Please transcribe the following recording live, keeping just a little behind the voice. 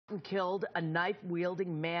Killed a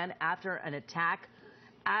knife-wielding man after an attack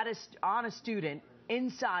on a student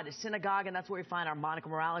inside a synagogue, and that's where we find our Monica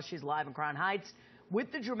Morales. She's live in Crown Heights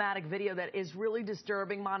with the dramatic video that is really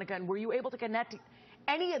disturbing. Monica, and were you able to connect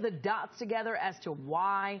any of the dots together as to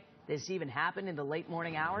why this even happened in the late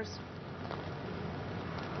morning hours?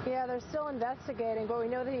 Yeah, they're still investigating, but we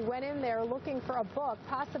know that he went in there looking for a book,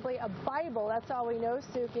 possibly a Bible. That's all we know,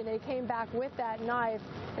 Suki, and they came back with that knife.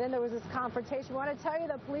 And then there was this confrontation. I want to tell you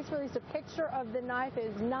the police released a picture of the knife. It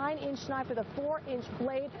is a 9-inch knife with a 4-inch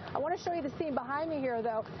blade. I want to show you the scene behind me here,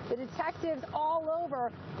 though. The detectives all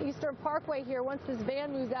over Eastern Parkway here, once this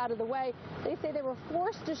van moves out of the way, they say they were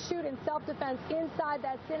forced to shoot in self-defense inside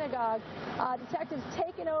that synagogue. Detectives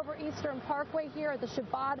taking over Eastern Parkway here at the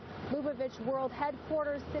Shabbat Lubavitch World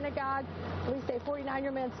Headquarters Synagogue. Police say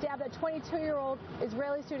 49-year-old man stabbed a 22-year-old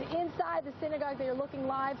Israeli student inside the synagogue. They are looking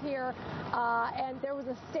live here, and there was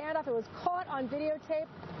a standoff. It was caught on videotape.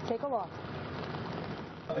 Take a look.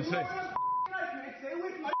 Stay away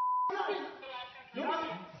from my knife. Stay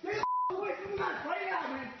away from the knife right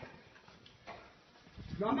now, man.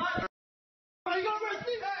 I'm not. Are you gonna arrest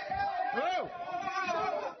me? Hello.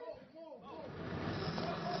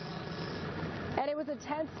 And it was a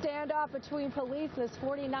tense standoff between police and this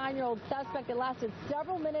 49-year-old suspect. It lasted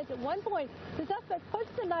several minutes. At one point, the suspect puts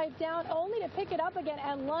the knife down only to pick it up again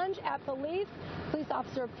and lunge at police. Police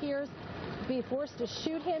officer appears to be forced to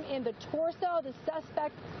shoot him in the torso. The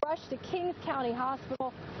suspect rushed to Kings County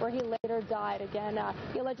Hospital, where he later died. Again,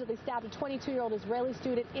 he allegedly stabbed a 22-year-old Israeli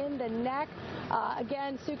student in the neck.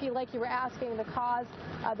 Again, Suki, like you were asking, the cause,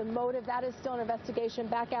 the motive, that is still an investigation.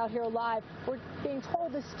 Back out here live, we're being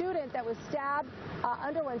told the student that was stabbed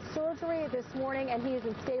underwent surgery this morning, and he is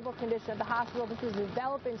in stable condition at the hospital. This is a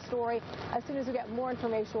developing story. As soon as we get more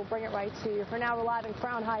information, we'll bring it right to you. For now, we're live in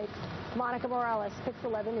Crown Heights. Monica Morales,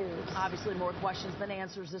 611 News. Obviously, more questions than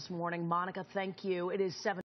answers this morning. Monica, thank you. It is 7.